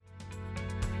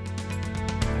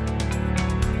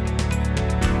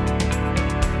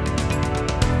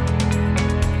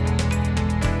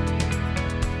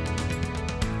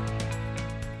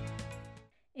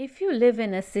live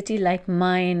in a city like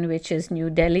mine, which is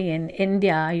New Delhi in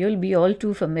India, you'll be all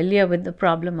too familiar with the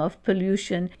problem of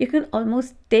pollution. You can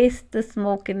almost taste the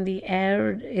smoke in the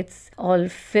air. It's all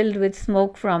filled with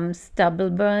smoke from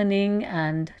stubble burning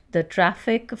and the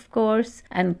traffic, of course,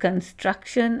 and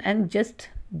construction and just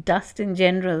dust in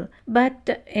general.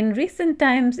 But in recent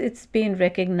times, it's been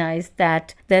recognized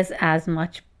that there's as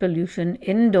much pollution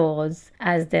indoors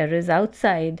as there is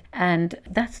outside, and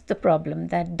that's the problem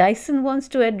that Dyson wants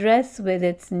to address with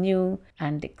its new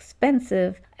and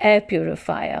expensive air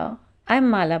purifier.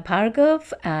 I'm Mala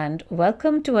Bhargav, and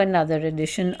welcome to another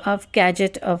edition of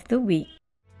Gadget of the Week.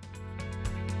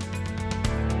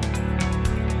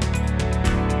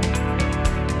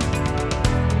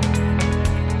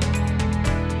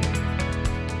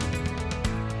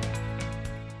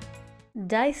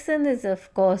 Dyson is,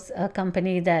 of course, a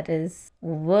company that is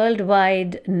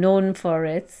worldwide known for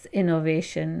its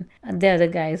innovation. They're the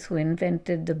guys who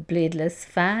invented the bladeless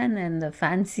fan and the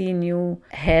fancy new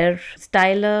hair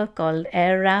styler called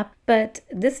Airwrap. But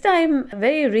this time,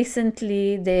 very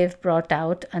recently, they've brought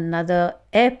out another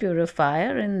air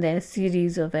purifier in their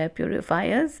series of air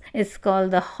purifiers. It's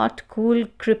called the Hot Cool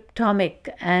Cryptomic,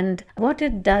 and what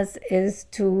it does is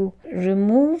to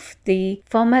remove the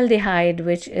formaldehyde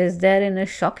which is there in a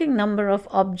shocking number of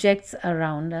objects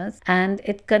around us, and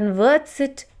it converts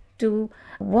it to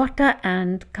water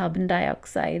and carbon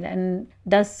dioxide, and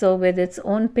does so with its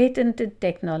own patented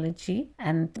technology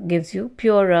and gives you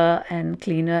purer and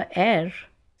cleaner air.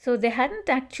 So they hadn't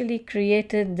actually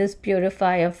created this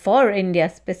purifier for India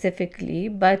specifically,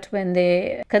 but when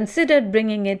they considered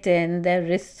bringing it in, their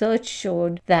research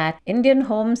showed that Indian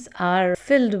homes are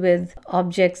filled with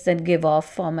objects that give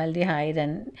off formaldehyde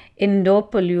and indoor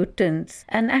pollutants.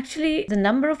 And actually, the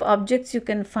number of objects you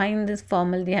can find this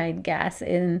formaldehyde gas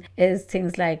in is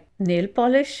things like nail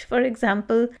polish, for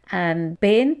example, and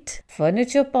paint,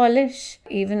 furniture polish,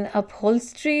 even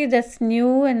upholstery that's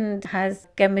new and has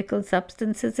chemical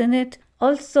substances in it.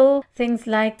 Also, things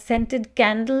like scented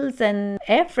candles and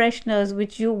air fresheners,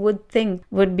 which you would think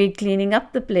would be cleaning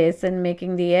up the place and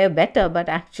making the air better, but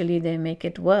actually they make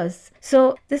it worse.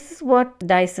 So this is what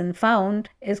Dyson found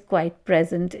is quite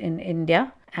present in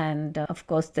India. And of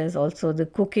course, there's also the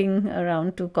cooking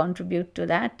around to contribute to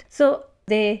that. So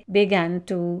they began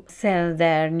to sell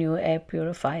their new air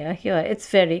purifier here. It's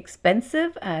very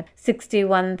expensive at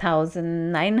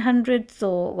 61,900,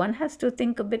 so one has to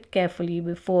think a bit carefully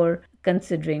before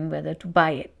considering whether to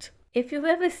buy it. If you've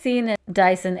ever seen a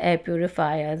Dyson air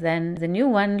purifier, then the new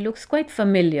one looks quite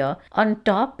familiar. On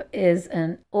top is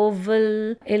an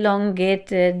oval,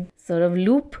 elongated sort of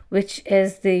loop, which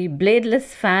is the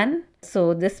bladeless fan.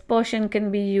 So this portion can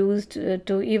be used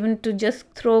to just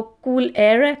throw cool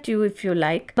air at you if you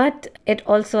like. But it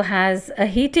also has a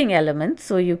heating element,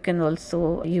 so you can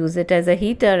also use it as a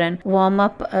heater and warm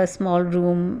up a small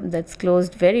room that's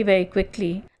closed very, very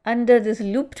quickly. Under this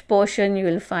looped portion, you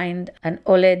will find an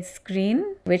OLED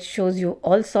screen which shows you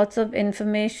all sorts of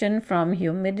information from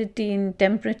humidity and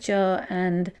temperature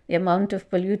and the amount of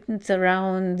pollutants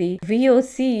around, the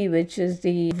VOC, which is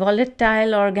the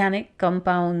volatile organic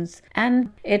compounds,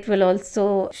 and it will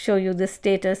also show you the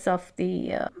status of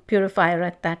the purifier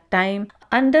at that time.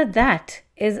 Under that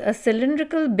is a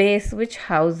cylindrical base which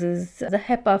houses the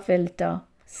HEPA filter.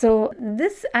 So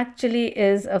this actually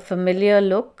is a familiar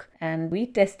look, and we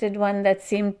tested one that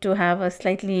seemed to have a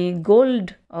slightly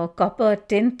gold or copper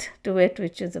tint to it,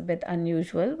 which is a bit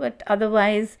unusual, but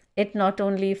otherwise it not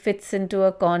only fits into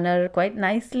a corner quite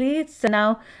nicely, it's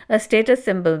now a status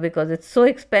symbol because it's so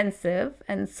expensive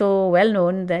and so well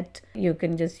known that you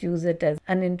can just use it as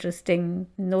an interesting,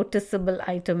 noticeable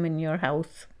item in your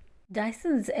house.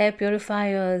 Dyson's air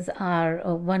purifiers are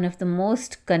one of the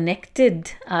most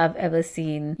connected I've ever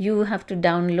seen. You have to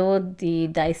download the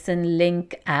Dyson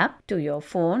Link app to your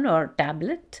phone or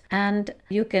tablet, and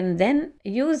you can then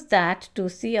use that to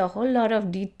see a whole lot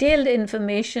of detailed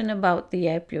information about the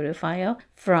air purifier,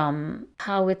 from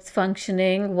how it's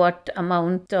functioning, what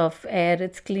amount of air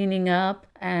it's cleaning up,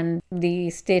 and the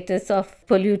status of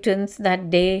pollutants that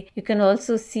day. You can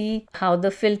also see how the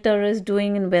filter is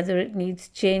doing and whether it needs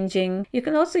changing. You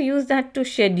can also use that to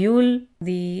schedule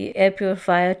the air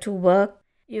purifier to work.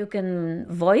 You can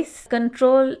voice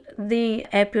control the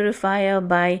air purifier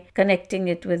by connecting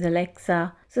it with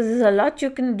Alexa. So there's a lot you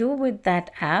can do with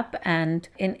that app, and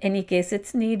in any case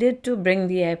it's needed to bring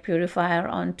the air purifier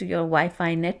onto your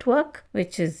Wi-Fi network,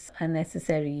 which is a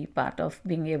necessary part of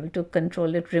being able to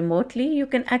control it remotely. You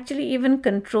can actually even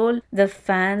control the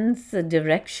fan's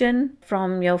direction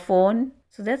from your phone.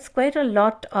 So that's quite a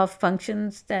lot of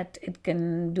functions that it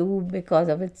can do because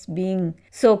of its being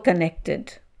so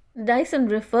connected. Dyson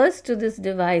refers to this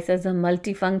device as a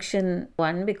multifunction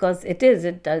one because it is.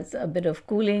 It does a bit of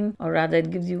cooling, or rather, it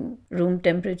gives you room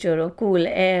temperature or cool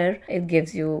air. It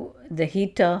gives you the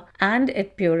heater and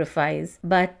it purifies.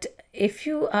 But if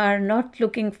you are not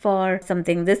looking for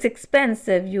something this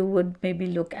expensive, you would maybe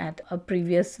look at a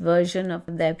previous version of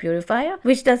the air purifier,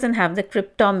 which doesn't have the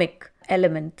cryptomic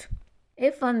element.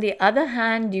 If, on the other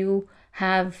hand, you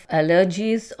have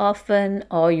allergies often,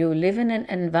 or you live in an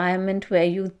environment where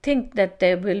you think that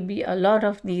there will be a lot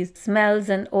of these smells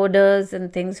and odors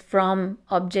and things from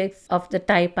objects of the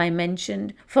type I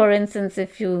mentioned. For instance,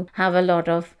 if you have a lot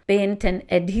of paint and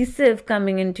adhesive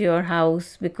coming into your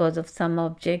house because of some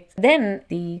objects, then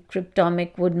the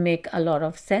cryptomic would make a lot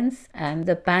of sense. And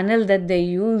the panel that they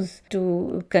use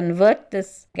to convert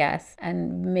this gas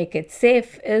and make it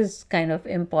safe is kind of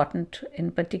important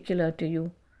in particular to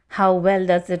you. How well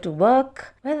does it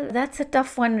work? Well, that's a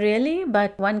tough one really,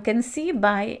 but one can see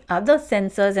by other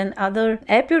sensors and other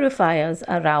air purifiers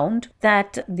around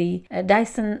that the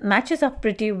Dyson matches up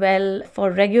pretty well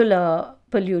for regular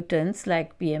pollutants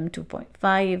like PM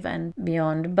 2.5 and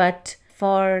beyond, but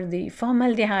for the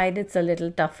formaldehyde, it's a little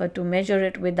tougher to measure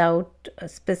it without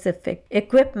specific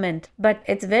equipment. But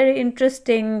it's very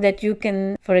interesting that you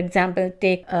can, for example,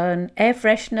 take an air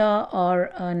freshener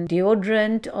or a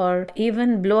deodorant or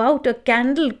even blow out a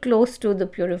candle close to the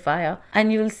purifier,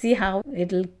 and you'll see how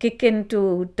it'll kick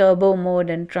into turbo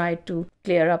mode and try to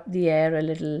clear up the air a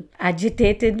little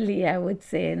agitatedly, I would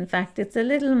say. In fact, it's a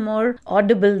little more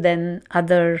audible than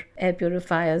other air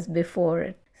purifiers before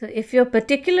it. So if you're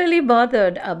particularly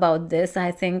bothered about this,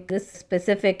 I think this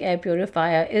specific air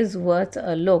purifier is worth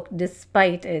a look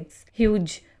despite its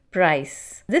huge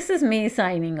price. This is me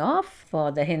signing off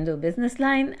for the Hindu Business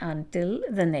Line. Until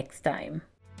the next time.